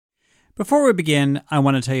Before we begin, I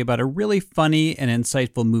want to tell you about a really funny and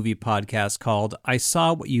insightful movie podcast called I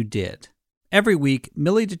Saw What You Did. Every week,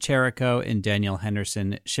 Millie DeCherico and Danielle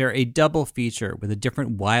Henderson share a double feature with a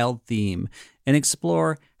different wild theme and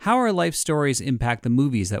explore how our life stories impact the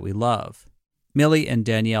movies that we love. Millie and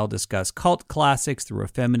Danielle discuss cult classics through a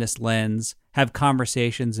feminist lens, have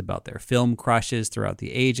conversations about their film crushes throughout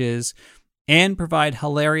the ages, and provide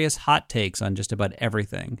hilarious hot takes on just about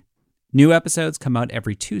everything. New episodes come out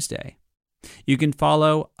every Tuesday. You can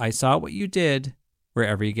follow I Saw What You Did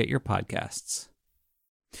wherever you get your podcasts.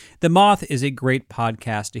 The Moth is a great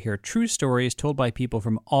podcast to hear true stories told by people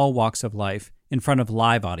from all walks of life in front of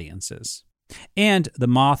live audiences. And The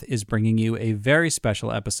Moth is bringing you a very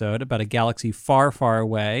special episode about a galaxy far, far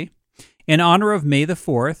away. In honor of May the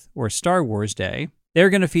 4th, or Star Wars Day, they're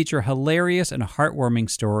going to feature hilarious and heartwarming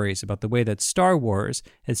stories about the way that Star Wars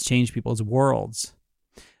has changed people's worlds.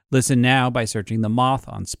 Listen now by searching The Moth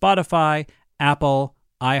on Spotify, Apple,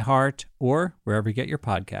 iHeart, or wherever you get your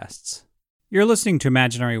podcasts. You're listening to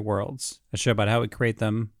Imaginary Worlds, a show about how we create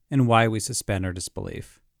them and why we suspend our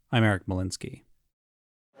disbelief. I'm Eric Molinsky.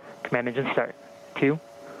 Command engine start. 2,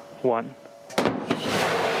 1.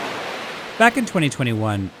 Back in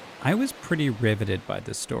 2021, I was pretty riveted by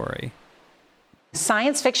this story.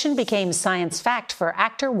 Science fiction became science fact for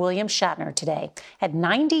actor William Shatner today. At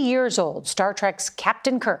 90 years old, Star Trek's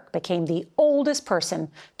Captain Kirk became the oldest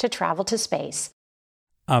person to travel to space.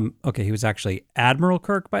 Okay, he was actually Admiral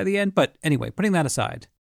Kirk by the end, but anyway, putting that aside,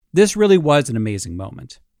 this really was an amazing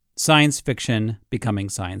moment. Science fiction becoming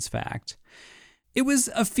science fact. It was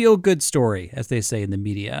a feel-good story, as they say in the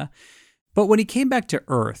media. But when he came back to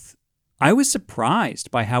Earth, I was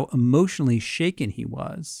surprised by how emotionally shaken he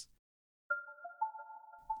was.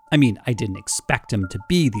 I mean, I didn't expect him to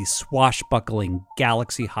be the swashbuckling,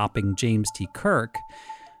 galaxy-hopping James T. Kirk,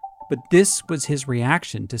 but this was his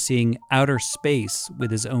reaction to seeing outer space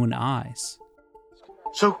with his own eyes.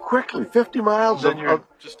 So quickly, 50 miles. Then you're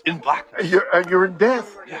just in blackness. You're in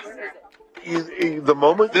death. Yeah. The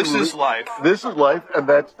moment This is life. This is life, and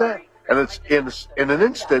that's death. And it's in an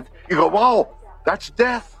instant, you go, wow, that's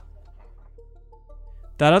death.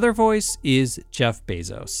 That other voice is Jeff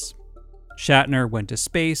Bezos. Shatner went to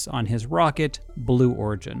space on his rocket, Blue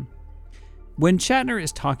Origin. When Shatner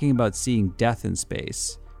is talking about seeing death in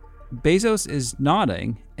space, Bezos is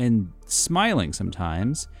nodding and smiling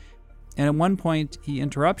sometimes, and at one point he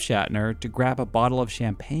interrupts Shatner to grab a bottle of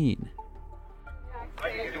champagne.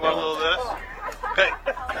 You want a little of this? Okay.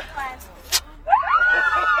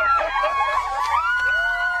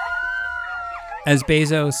 As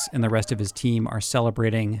Bezos and the rest of his team are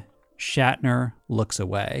celebrating, Shatner looks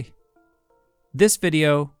away. This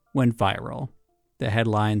video went viral. The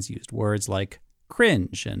headlines used words like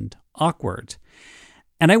cringe and awkward.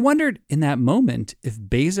 And I wondered in that moment if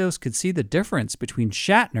Bezos could see the difference between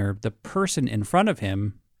Shatner, the person in front of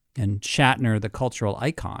him, and Shatner, the cultural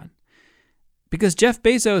icon. Because Jeff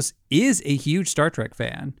Bezos is a huge Star Trek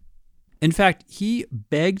fan. In fact, he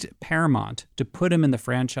begged Paramount to put him in the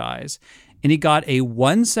franchise, and he got a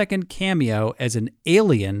 1-second cameo as an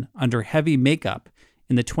alien under heavy makeup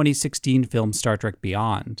in the 2016 film Star Trek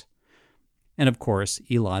Beyond. And of course,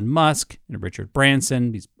 Elon Musk and Richard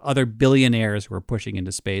Branson, these other billionaires who are pushing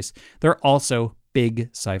into space, they're also big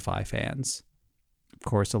sci-fi fans. Of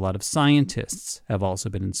course, a lot of scientists have also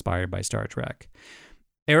been inspired by Star Trek.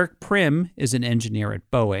 Eric Prim is an engineer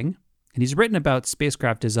at Boeing, and he's written about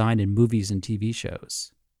spacecraft design in movies and TV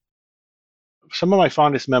shows. Some of my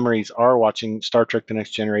fondest memories are watching Star Trek: The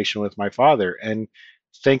Next Generation with my father and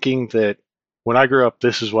thinking that when I grew up,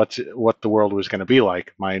 this is what the world was going to be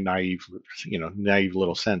like, my naive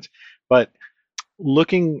little sense. But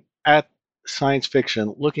looking at science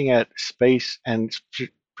fiction, looking at space and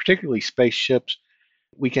particularly spaceships,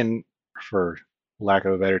 we can, for lack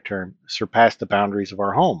of a better term, surpass the boundaries of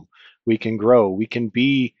our home. We can grow. We can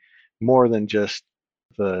be more than just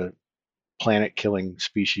the planet-killing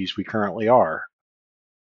species we currently are.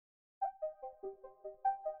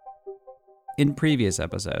 In previous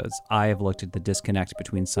episodes, I have looked at the disconnect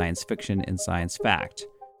between science fiction and science fact,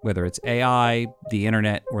 whether it's AI, the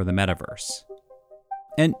internet, or the metaverse.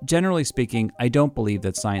 And generally speaking, I don't believe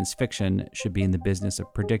that science fiction should be in the business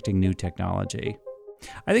of predicting new technology.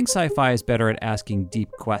 I think sci-fi is better at asking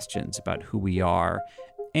deep questions about who we are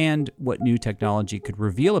and what new technology could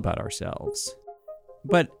reveal about ourselves.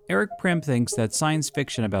 But Eric Prim thinks that science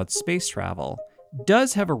fiction about space travel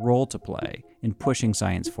does have a role to play in pushing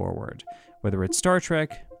science forward, whether it's Star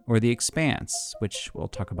Trek or The Expanse, which we'll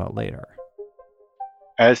talk about later.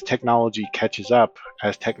 As technology catches up,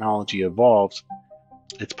 as technology evolves,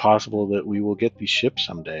 it's possible that we will get these ships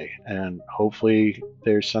someday. And hopefully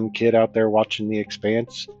there's some kid out there watching The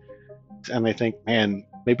Expanse and they think, man,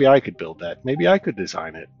 maybe I could build that. Maybe I could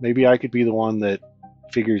design it. Maybe I could be the one that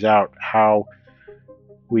figures out how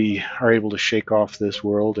we are able to shake off this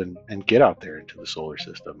world and get out there into the solar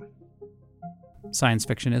system. Science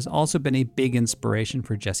fiction has also been a big inspiration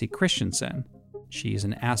for Jessie Christensen. She is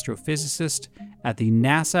an astrophysicist at the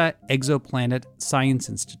NASA Exoplanet Science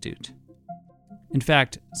Institute. In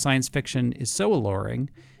fact, science fiction is so alluring,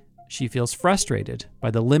 she feels frustrated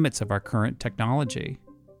by the limits of our current technology.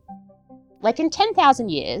 Like in 10,000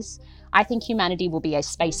 years, I think humanity will be a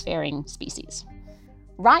spacefaring species.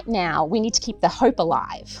 Right now, we need to keep the hope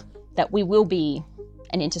alive that we will be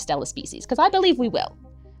an interstellar species, because I believe we will.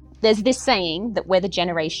 There's this saying that we're the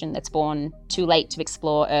generation that's born too late to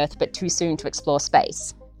explore Earth, but too soon to explore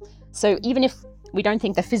space. So even if we don't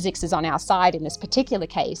think the physics is on our side in this particular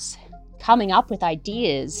case, coming up with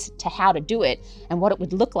ideas to how to do it and what it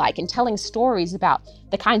would look like and telling stories about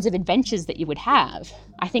the kinds of adventures that you would have,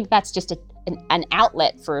 I think that's just an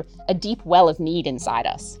outlet for a deep well of need inside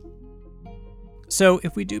us. So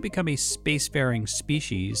if we do become a spacefaring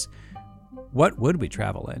species, what would we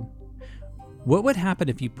travel in? What would happen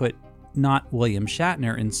if you put not William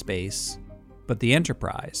Shatner in space, but the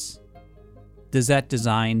Enterprise? Does that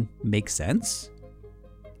design make sense?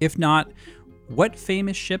 If not, what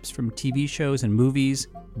famous ships from TV shows and movies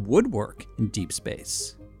would work in deep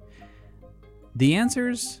space? The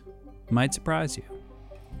answers might surprise you.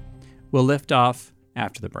 We'll lift off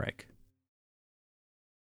after the break.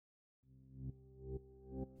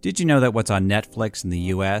 Did you know that what's on Netflix in the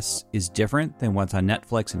US is different than what's on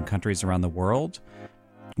Netflix in countries around the world?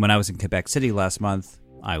 When I was in Quebec City last month,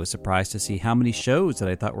 I was surprised to see how many shows that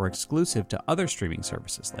I thought were exclusive to other streaming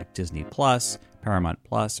services like Disney Plus, Paramount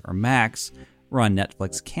Plus, or Max were on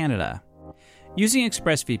Netflix Canada. Using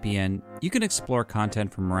ExpressVPN, you can explore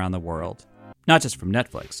content from around the world. Not just from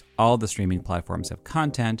Netflix, all the streaming platforms have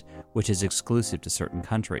content which is exclusive to certain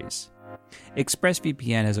countries.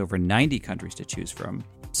 ExpressVPN has over 90 countries to choose from,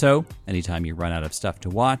 so anytime you run out of stuff to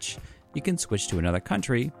watch, you can switch to another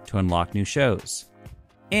country to unlock new shows.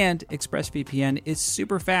 And ExpressVPN is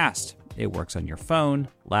super fast. It works on your phone,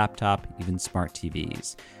 laptop, even smart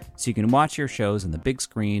TVs, so you can watch your shows on the big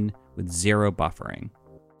screen with zero buffering.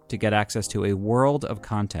 To get access to a world of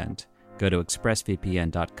content, go to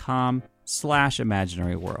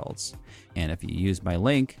expressvpn.com/imaginaryworlds. And if you use my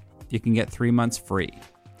link, you can get 3 months free.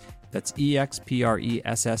 That's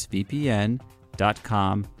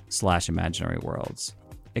expressvpn.com/imaginaryworlds.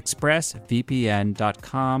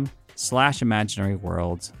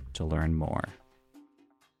 expressvpn.com/imaginaryworlds to learn more.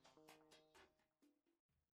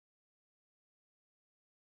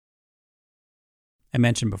 I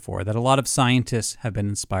mentioned before that a lot of scientists have been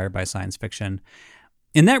inspired by science fiction,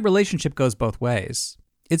 and that relationship goes both ways.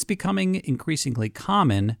 It's becoming increasingly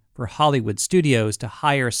common for Hollywood studios to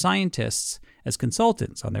hire scientists as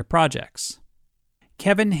consultants on their projects.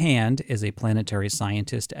 Kevin Hand is a planetary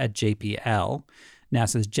scientist at JPL,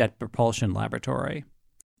 NASA's Jet Propulsion Laboratory.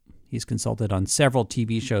 He's consulted on several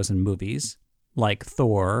TV shows and movies, like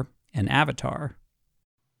Thor and Avatar.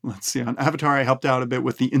 Let's see, on Avatar, I helped out a bit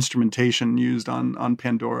with the instrumentation used on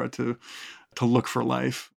Pandora to look for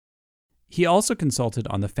life. He also consulted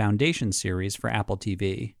on the Foundation series for Apple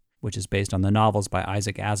TV, which is based on the novels by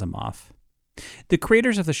Isaac Asimov. The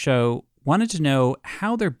creators of the show wanted to know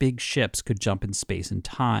how their big ships could jump in space and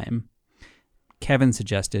time. Kevin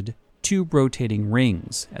suggested 2 rotating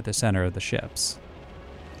rings at the center of the ships.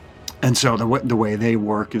 And so the way they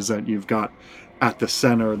work is that you've got at the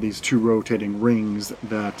center these 2 rotating rings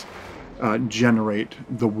that generate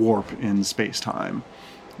the warp in space-time.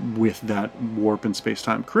 With that warp in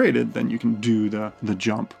space-time created, then you can do the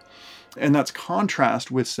jump. And that's contrast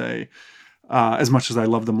with, say, as much as I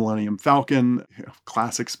love the Millennium Falcon,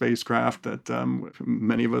 classic spacecraft that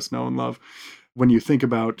many of us know and love, when you think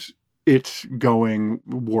about it going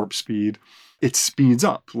warp speed, it speeds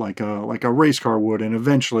up like a race car would, and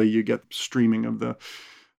eventually you get streaming of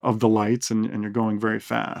the lights, and you're going very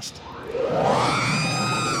fast. You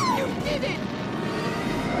did it!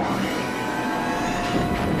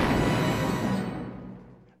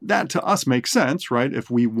 That to us makes sense, right? If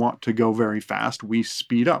we want to go very fast, we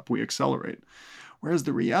speed up, we accelerate. Whereas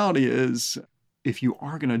the reality is, if you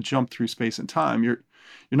are going to jump through space and time, you're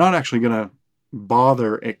not actually going to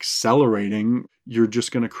bother accelerating. You're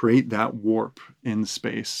just going to create that warp in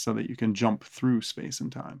space so that you can jump through space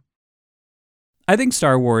and time. I think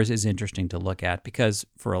Star Wars is interesting to look at because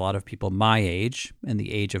for a lot of people my age and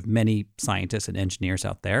the age of many scientists and engineers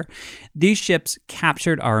out there, these ships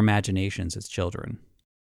captured our imaginations as children.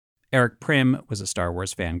 Eric Prim was a Star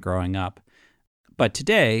Wars fan growing up. But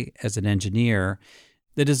today, as an engineer,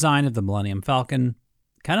 the design of the Millennium Falcon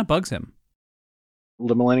kind of bugs him.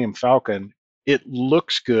 The Millennium Falcon, it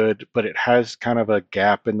looks good, but it has kind of a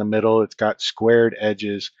gap in the middle. It's got squared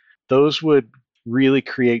edges. Those would really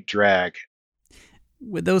create drag.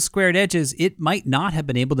 With those squared edges, it might not have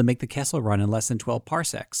been able to make the Kessel Run in less than 12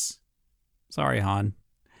 parsecs. Sorry, Han.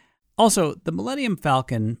 Also, the Millennium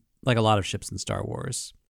Falcon, like a lot of ships in Star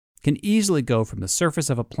Wars, can easily go from the surface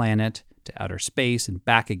of a planet to outer space and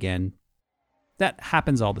back again. That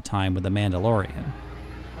happens all the time with the Mandalorian.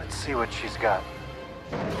 Let's see what she's got.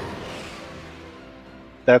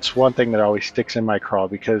 That's one thing that always sticks in my craw,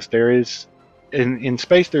 because there is, in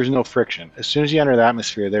space, there's no friction. As soon as you enter the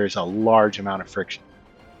atmosphere, there is a large amount of friction.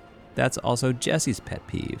 That's also Jesse's pet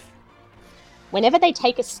peeve. Whenever they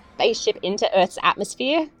take a spaceship into Earth's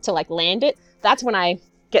atmosphere to land it, that's when I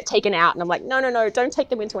get taken out and I'm like, no, don't take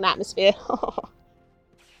them into an atmosphere.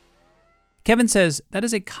 Kevin says that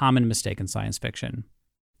is a common mistake in science fiction.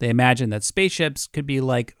 They imagine that spaceships could be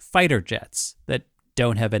like fighter jets that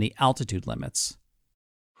don't have any altitude limits.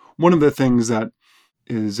 One of the things that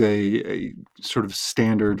is a sort of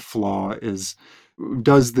standard flaw is,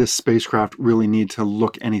 does this spacecraft really need to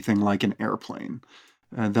look anything like an airplane?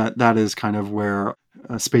 That is kind of where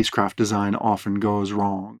spacecraft design often goes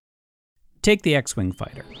wrong. Take the X-Wing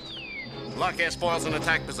fighter. Lock airfoils in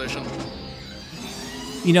attack position.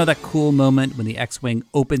 You know that cool moment when the X-Wing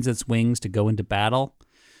opens its wings to go into battle?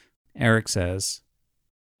 Eric says,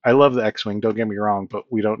 I love the X-Wing, don't get me wrong,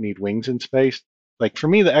 but we don't need wings in space. Like, for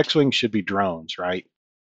me, the X-Wing should be drones, right?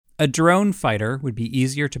 A drone fighter would be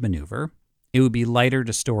easier to maneuver. It would be lighter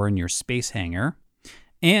to store in your space hangar.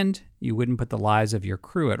 And you wouldn't put the lives of your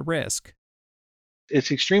crew at risk.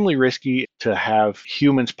 It's extremely risky to have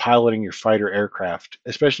humans piloting your fighter aircraft,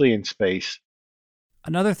 especially in space.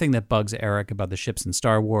 Another thing that bugs Eric about the ships in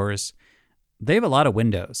Star Wars, they have a lot of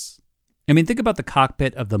windows. I mean, think about the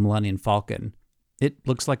cockpit of the Millennium Falcon. It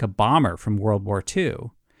looks like a bomber from World War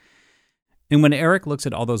II. And when Eric looks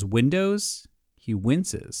at all those windows, he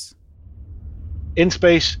winces. In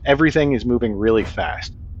space, everything is moving really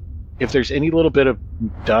fast. If there's any little bit of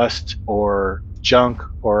dust or junk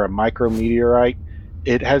or a micrometeorite,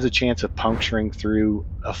 it has a chance of puncturing through.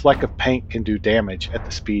 A fleck of paint can do damage at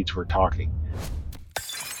the speeds we're talking.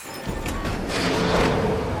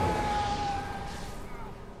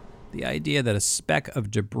 The idea that a speck of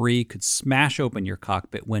debris could smash open your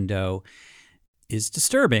cockpit window is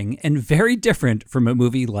disturbing and very different from a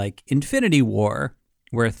movie like Infinity War,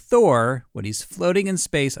 where Thor, when he's floating in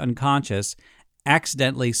space unconscious,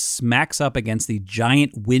 accidentally smacks up against the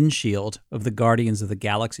giant windshield of the Guardians of the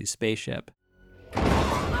Galaxy spaceship.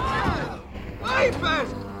 Wipers!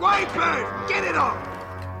 Get it off!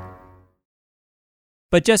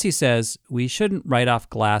 But Jesse says we shouldn't write off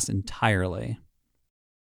glass entirely.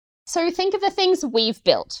 So think of the things we've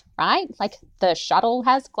built, right? Like the shuttle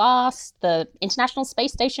has glass, the International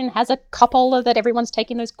Space Station has a cupola that everyone's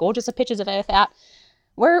taking those gorgeous pictures of Earth out.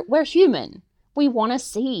 We're human. We want to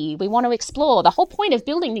see, we want to explore. The whole point of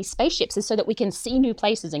building these spaceships is so that we can see new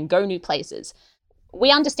places and go new places. We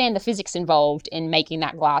understand the physics involved in making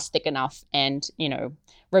that glass thick enough and,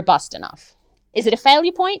 robust enough. Is it a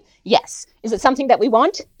failure point? Yes. Is it something that we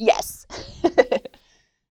want? Yes.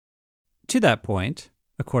 To that point,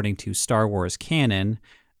 according to Star Wars canon,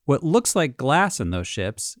 what looks like glass in those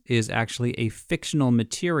ships is actually a fictional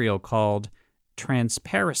material called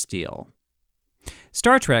transparasteel.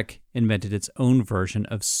 Star Trek invented its own version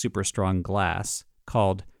of super strong glass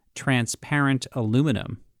called transparent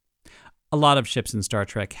aluminum. A lot of ships in Star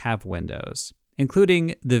Trek have windows,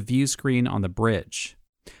 including the view screen on the bridge.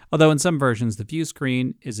 Although in some versions, the view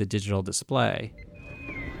screen is a digital display.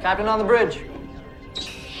 Captain on the bridge.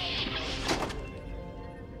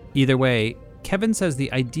 Either way, Kevin says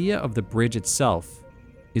the idea of the bridge itself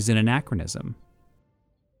is an anachronism.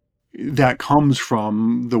 That comes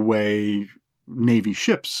from the way Navy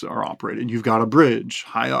ships are operated. You've got a bridge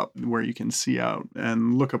high up where you can see out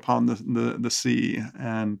and look upon the sea.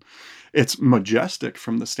 And it's majestic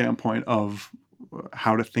from the standpoint of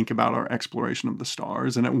how to think about our exploration of the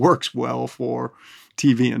stars. And it works well for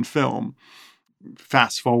TV and film.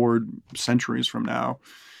 Fast forward centuries from now,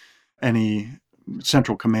 any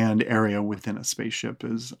central command area within a spaceship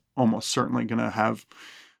is almost certainly going to have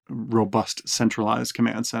a robust centralized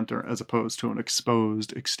command center as opposed to an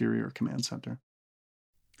exposed exterior command center.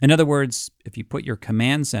 In other words, if you put your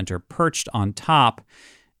command center perched on top,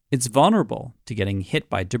 it's vulnerable to getting hit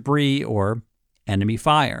by debris or enemy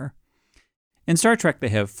fire. In Star Trek, they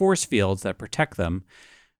have force fields that protect them,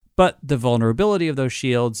 but the vulnerability of those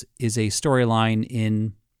shields is a storyline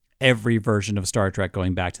in every version of Star Trek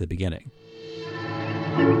going back to the beginning.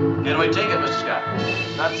 Can we take it, Mr. Scott?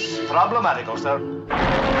 That's problematical, sir. Until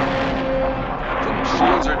the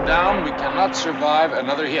shields are down, we cannot survive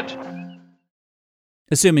another hit.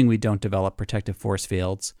 Assuming we don't develop protective force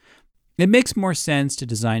fields, it makes more sense to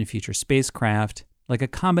design future spacecraft like a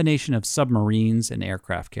combination of submarines and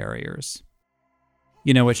aircraft carriers.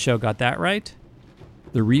 You know what show got that right?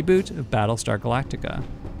 The reboot of Battlestar Galactica.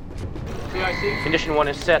 CIC. Condition 1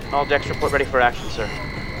 is set. All decks report ready for action, sir.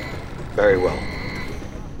 Very well.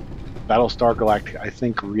 Battlestar Galactica, I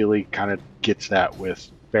think, really kind of gets that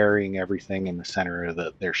with burying everything in the center of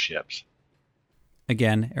their ships.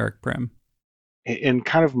 Again, Eric Prim. In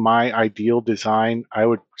kind of my ideal design, I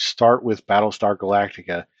would start with Battlestar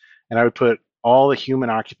Galactica, and I would put all the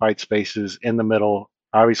human-occupied spaces in the middle.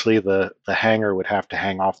 Obviously, the hangar would have to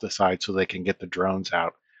hang off the side so they can get the drones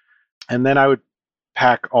out. And then I would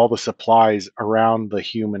pack all the supplies around the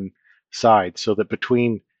human side so that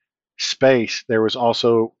between space, there was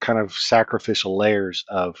also kind of sacrificial layers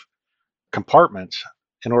of compartments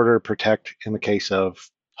in order to protect in the case of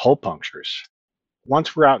hull punctures.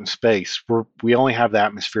 Once we're out in space, we only have the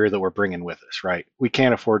atmosphere that we're bringing with us, right? We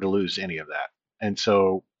can't afford to lose any of that. And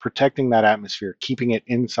so protecting that atmosphere, keeping it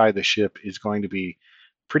inside the ship is going to be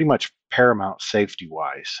pretty much paramount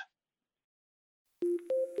safety-wise.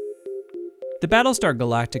 The Battlestar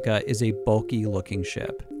Galactica is a bulky-looking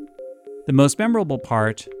ship. The most memorable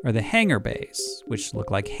part are the hangar bays, which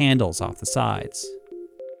look like handles off the sides.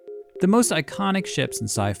 The most iconic ships in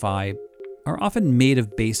sci-fi are often made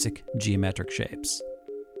of basic geometric shapes.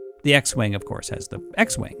 The X-Wing, of course, has the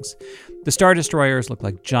X-Wings. The Star Destroyers look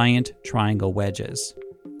like giant triangle wedges.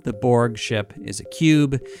 The Borg ship is a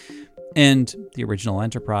cube, and the original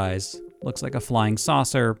Enterprise looks like a flying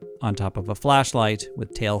saucer on top of a flashlight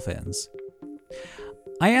with tail fins.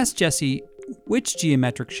 I asked Jesse which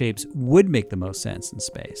geometric shapes would make the most sense in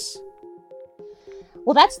space.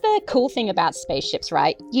 Well, that's the cool thing about spaceships,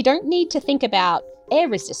 right? You don't need to think about air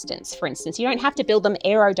resistance, for instance. You don't have to build them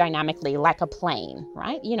aerodynamically like a plane,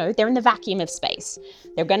 right? You know, they're in the vacuum of space.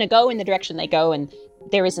 They're going to go in the direction they go, and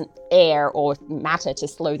there isn't air or matter to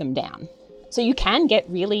slow them down. So you can get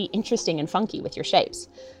really interesting and funky with your shapes.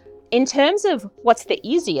 In terms of what's the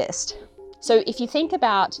easiest, so if you think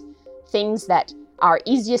about things that are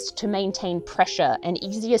easiest to maintain pressure and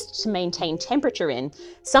easiest to maintain temperature in,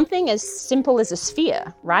 something as simple as a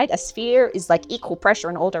sphere, right? A sphere is like equal pressure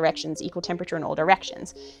in all directions, equal temperature in all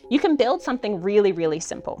directions. You can build something really, really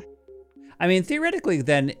simple. I mean, theoretically,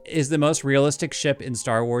 then, is the most realistic ship in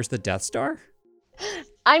Star Wars the Death Star?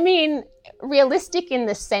 I mean, realistic in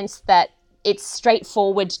the sense that it's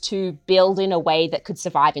straightforward to build in a way that could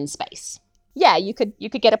survive in space. Yeah, you could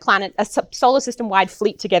get a solar system-wide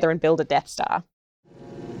fleet together and build a Death Star.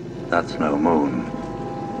 That's no moon.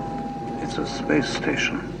 It's a space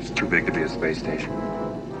station. It's too big to be a space station.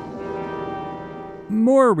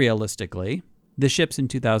 More realistically, the ships in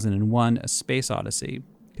 2001: A Space Odyssey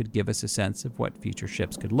could give us a sense of what future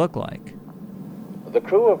ships could look like. The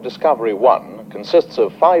crew of Discovery 1 consists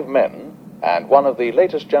of 5 men and one of the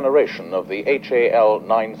latest generation of the HAL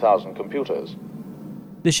 9000 computers.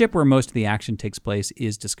 The ship where most of the action takes place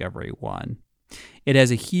is Discovery 1. It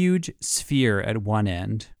has a huge sphere at one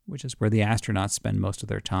end, which is where the astronauts spend most of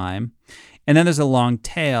their time, and then there's a long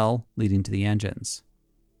tail leading to the engines.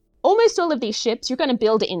 Almost all of these ships you're going to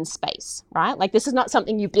build in space, right? Like, this is not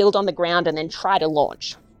something you build on the ground and then try to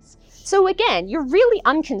launch. So again, you're really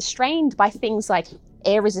unconstrained by things like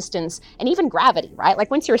air resistance and even gravity, right?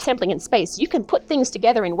 Like, once you're assembling in space, you can put things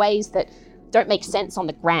together in ways that don't make sense on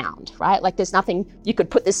the ground, right? Like, there's nothing you could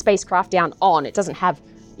put this spacecraft down on. It doesn't have,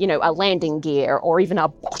 a landing gear or even a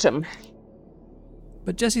bottom.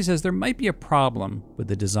 But Jesse says there might be a problem with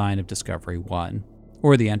the design of Discovery 1,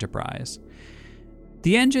 or the Enterprise.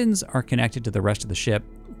 The engines are connected to the rest of the ship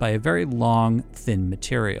by a very long, thin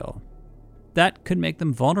material. That could make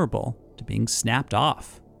them vulnerable to being snapped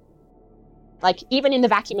off. Like, even in the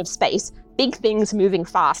vacuum of space, big things moving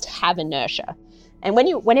fast have inertia. And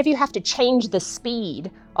whenever you have to change the speed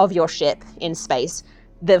of your ship in space,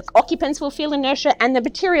 the occupants will feel inertia and the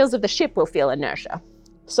materials of the ship will feel inertia.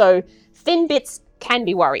 So thin bits can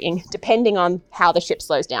be worrying, depending on how the ship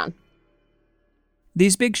slows down.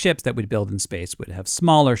 These big ships that we'd build in space would have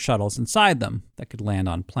smaller shuttles inside them that could land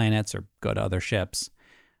on planets or go to other ships.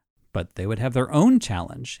 But they would have their own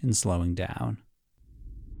challenge in slowing down.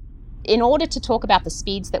 In order to talk about the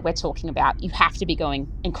speeds that we're talking about, you have to be going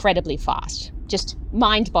incredibly fast, just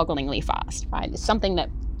mind-bogglingly fast, right? It's something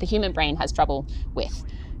that the human brain has trouble with.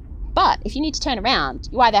 But if you need to turn around,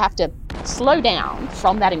 you either have to slow down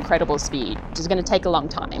from that incredible speed, which is going to take a long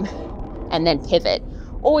time, and then pivot,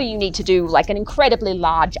 or you need to do like an incredibly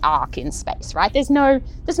large arc in space, right? There's no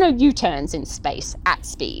U-turns in space at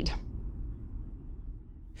speed.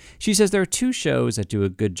 She says there are 2 shows that do a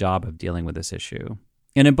good job of dealing with this issue.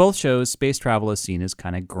 And in both shows, space travel is seen as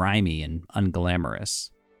kind of grimy and unglamorous.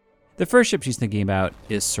 The first ship she's thinking about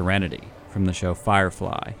is Serenity, from the show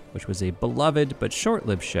Firefly, which was a beloved but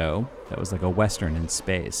short-lived show that was like a Western in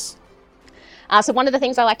space. So one of the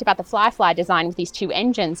things I liked about the Firefly design with these 2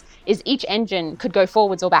 engines is each engine could go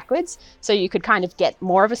forwards or backwards, so you could kind of get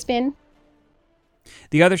more of a spin.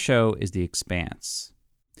 The other show is The Expanse.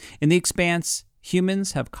 In The Expanse,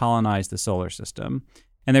 humans have colonized the solar system,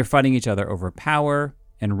 and they're fighting each other over power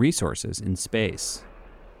and resources in space.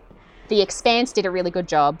 The Expanse did a really good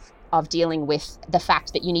job of dealing with the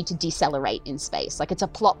fact that you need to decelerate in space. Like, it's a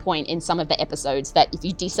plot point in some of the episodes that if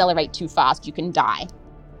you decelerate too fast, you can die.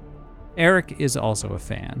 Eric is also a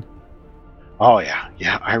fan. Oh,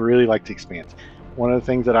 yeah, I really liked The Expanse. One of the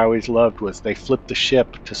things that I always loved was they flipped the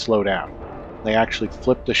ship to slow down. They actually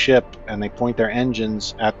flip the ship and they point their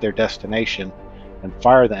engines at their destination and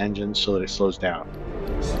fire the engines so that it slows down.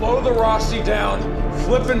 Slow the Rossi down,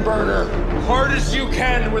 flip and burner, hard as you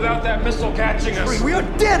can without that missile catching us. We are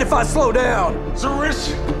dead if I slow down. It's a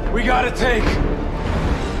risk we gotta take.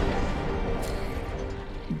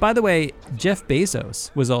 By the way, Jeff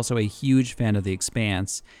Bezos was also a huge fan of The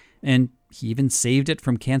Expanse, and he even saved it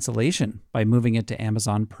from cancellation by moving it to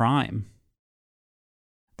Amazon Prime.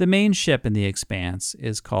 The main ship in The Expanse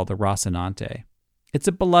is called the Rocinante. It's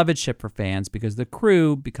a beloved ship for fans because the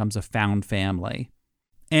crew becomes a found family.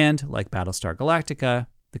 And, like Battlestar Galactica,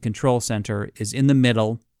 the control center is in the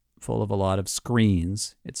middle, full of a lot of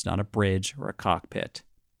screens. It's not a bridge or a cockpit.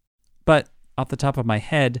 But, off the top of my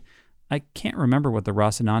head, I can't remember what the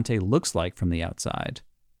Rocinante looks like from the outside.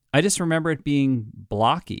 I just remember it being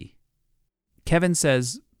blocky. Kevin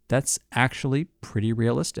says that's actually pretty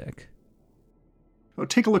realistic.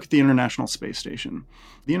 Take a look at the International Space Station.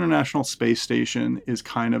 The International Space Station is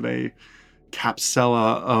kind of a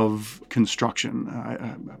capsella of construction.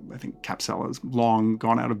 I think capsella is long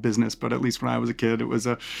gone out of business, but at least when I was a kid, it was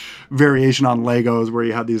a variation on Legos where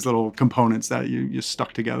you had these little components that you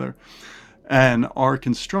stuck together. And our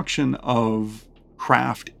construction of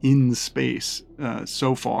craft in space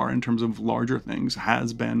so far, in terms of larger things,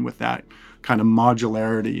 has been with that kind of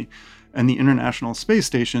modularity. And the International Space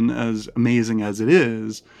Station, as amazing as it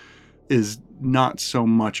is not so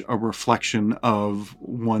much a reflection of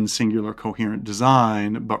one singular coherent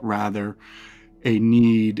design, but rather a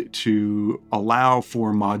need to allow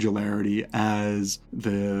for modularity as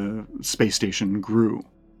the space station grew.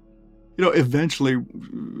 Eventually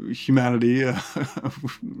humanity,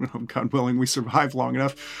 God willing, we survive long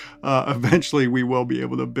enough, eventually we will be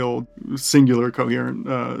able to build singular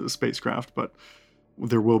coherent spacecraft, but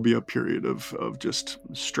there will be a period of just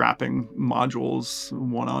strapping modules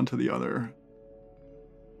one onto the other.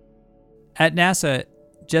 At NASA,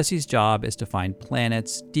 Jesse's job is to find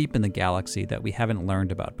planets deep in the galaxy that we haven't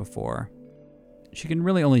learned about before. She can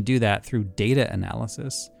really only do that through data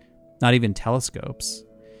analysis, not even telescopes.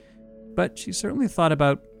 But she certainly thought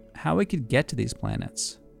about how we could get to these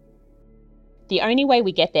planets. The only way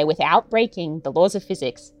we get there without breaking the laws of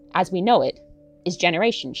physics, as we know it, is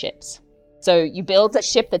generation ships. So you build a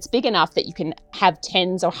ship that's big enough that you can have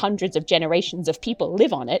tens or hundreds of generations of people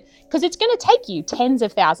live on it, because it's going to take you tens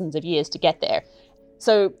of thousands of years to get there.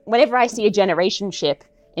 So whenever I see a generation ship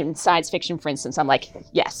in science fiction, for instance, I'm like,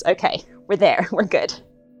 yes, okay, we're there, we're good.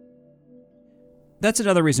 That's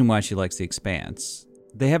another reason why she likes The Expanse.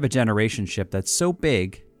 They have a generation ship that's so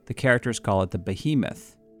big, the characters call it the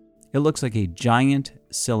Behemoth. It looks like a giant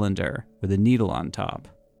cylinder with a needle on top.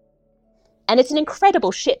 And it's an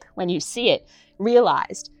incredible ship when you see it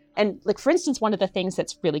realized. And like, for instance, one of the things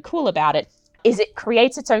that's really cool about it is it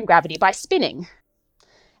creates its own gravity by spinning.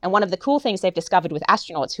 And one of the cool things they've discovered with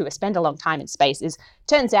astronauts who have spent a long time in space is,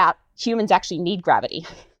 turns out humans actually need gravity.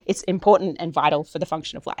 It's important and vital for the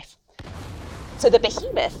function of life. So the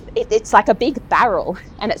Behemoth, it's like a big barrel.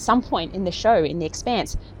 And at some point in the show, in The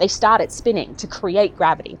Expanse, they start it spinning to create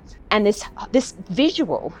gravity. And this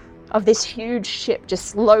visual of this huge ship just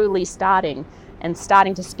slowly starting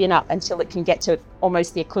to spin up until it can get to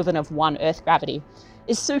almost the equivalent of one Earth gravity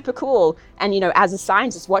is super cool. And, as a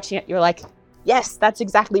scientist watching it, you're like, yes, that's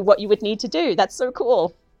exactly what you would need to do. That's so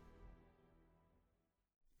cool.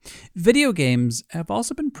 Video games have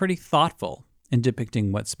also been pretty thoughtful in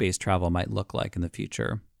depicting what space travel might look like in the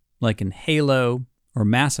future, like in Halo or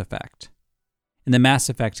Mass Effect. In the Mass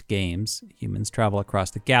Effect games, humans travel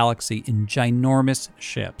across the galaxy in ginormous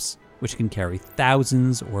ships, which can carry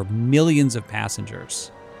thousands or millions of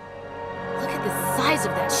passengers. Look at the size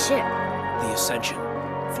of that ship. The Ascension.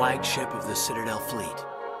 flagship of the Citadel fleet.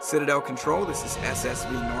 Citadel Control, this is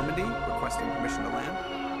SSV Normandy, requesting permission to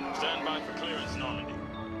land. Stand by for clearance, Normandy.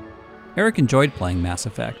 Eric enjoyed playing Mass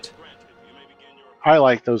Effect. I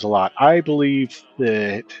like those a lot. I believe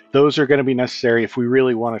that those are going to be necessary if we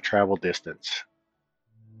really want to travel distance.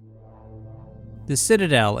 The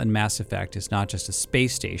Citadel in Mass Effect is not just a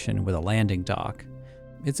space station with a landing dock.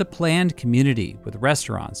 It's a planned community with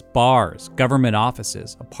restaurants, bars, government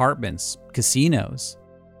offices, apartments, casinos.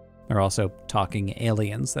 There are also talking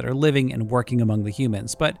aliens that are living and working among the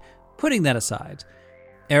humans, but putting that aside,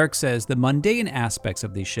 Eric says the mundane aspects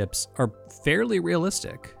of these ships are fairly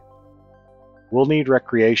realistic. We'll need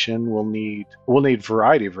recreation, we'll need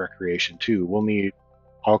variety of recreation too. We'll need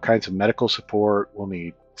all kinds of medical support, we'll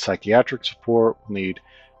need psychiatric support, we'll need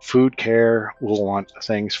food care, we'll want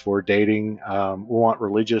things for dating, we'll want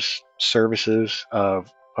religious services of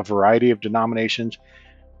a variety of denominations,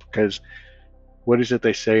 because what is it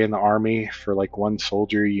they say in the Army? For like one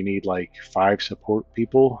soldier, you need like 5 support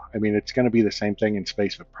people. I mean, it's going to be the same thing in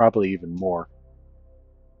space, but probably even more.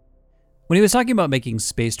 When he was talking about making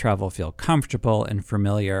space travel feel comfortable and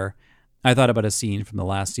familiar, I thought about a scene from the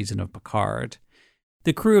last season of Picard.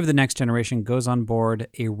 The crew of the Next Generation goes on board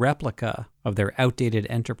a replica of their outdated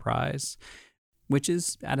Enterprise, which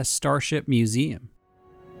is at a Starship museum.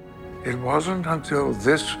 It wasn't until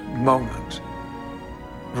this moment,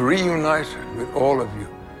 reunited with all of you,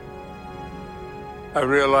 I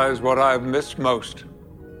realized what I've missed most.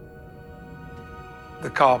 The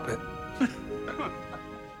carpet.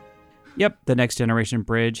 Yep, the Next Generation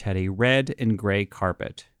bridge had a red and gray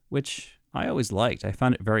carpet, which I always liked. I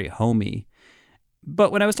found it very homey.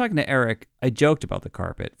 But when I was talking to Eric, I joked about the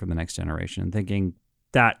carpet from the Next Generation, thinking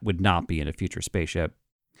that would not be in a future spaceship.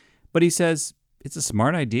 But he says it's a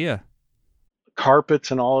smart idea.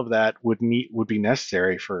 Carpets and all of that would be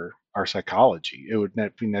necessary for our psychology. It would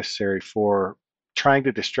be necessary for trying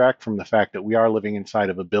to distract from the fact that we are living inside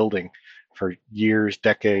of a building for years,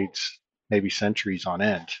 decades, maybe centuries on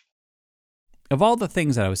end. Of all the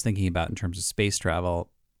things that I was thinking about in terms of space travel,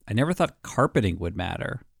 I never thought carpeting would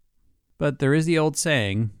matter. But there is the old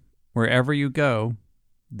saying, wherever you go,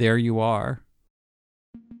 there you are.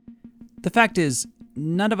 The fact is,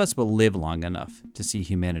 none of us will live long enough to see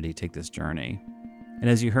humanity take this journey. And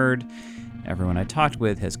as you heard, everyone I talked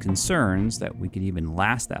with has concerns that we could even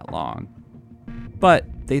last that long. But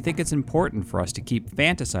they think it's important for us to keep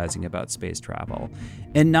fantasizing about space travel,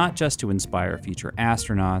 and not just to inspire future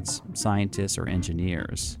astronauts, scientists, or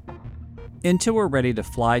engineers. Until we're ready to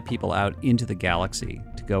fly people out into the galaxy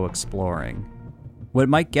to go exploring, what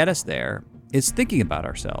might get us there is thinking about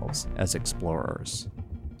ourselves as explorers,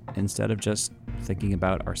 instead of just thinking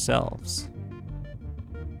about ourselves.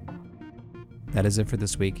 That is it for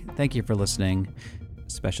this week. Thank you for listening.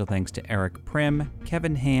 Special thanks to Eric Prim,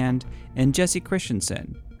 Kevin Hand, and Jessie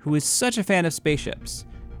Christensen, who is such a fan of spaceships.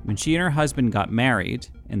 When she and her husband got married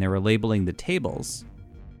and they were labeling the tables,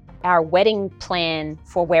 our wedding plan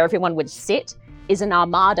for where everyone would sit is an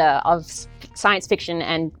armada of science fiction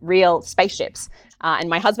and real spaceships. And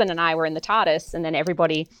my husband and I were in the TARDIS, and then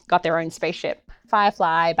everybody got their own spaceship.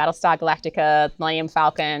 Firefly, Battlestar Galactica, Millennium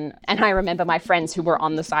Falcon. And I remember my friends who were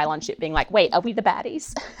on the Cylon ship being like, wait, are we the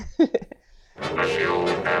baddies?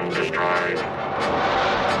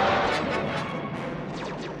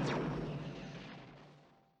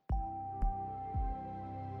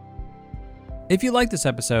 If you like this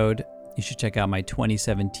episode, you should check out my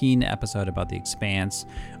 2017 episode about The Expanse,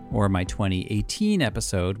 or my 2018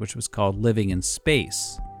 episode, which was called Living in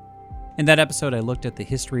Space. In that episode, I looked at the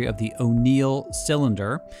history of the O'Neill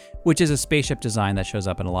cylinder, which is a spaceship design that shows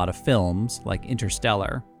up in a lot of films, like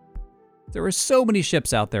Interstellar. There are so many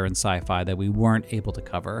ships out there in sci-fi that we weren't able to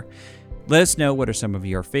cover. Let us know what are some of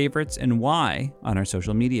your favorites and why on our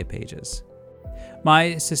social media pages. My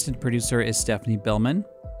assistant producer is Stephanie Billman.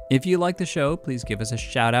 If you like the show, please give us a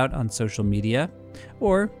shout out on social media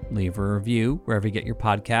or leave a review wherever you get your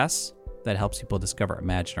podcasts. That helps people discover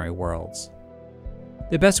imaginary worlds.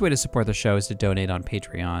 The best way to support the show is to donate on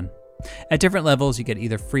Patreon. At different levels, you get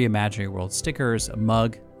either free Imaginary World stickers, a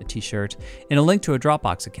mug, a t-shirt, and a link to a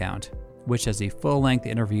Dropbox account, which has the full-length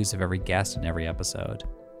interviews of every guest in every episode.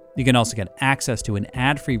 You can also get access to an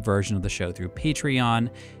ad-free version of the show through Patreon,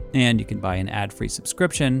 and you can buy an ad-free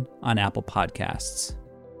subscription on Apple Podcasts.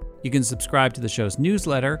 You can subscribe to the show's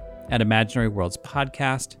newsletter at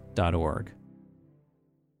imaginaryworldspodcast.org.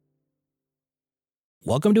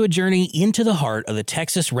 Welcome to a journey into the heart of the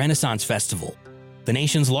Texas Renaissance Festival, the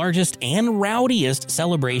nation's largest and rowdiest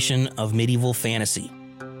celebration of medieval fantasy.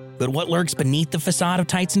 But what lurks beneath the facade of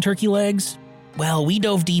tights and turkey legs? Well, we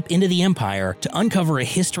dove deep into the Empire to uncover a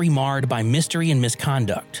history marred by mystery and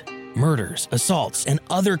misconduct, murders, assaults, and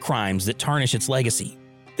other crimes that tarnish its legacy.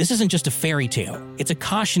 This isn't just a fairy tale, it's a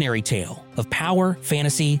cautionary tale of power,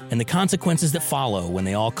 fantasy, and the consequences that follow when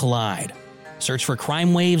they all collide. Search for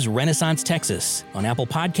Crime Waves Renaissance Texas on Apple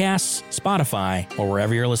Podcasts, Spotify, or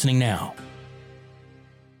wherever you're listening now.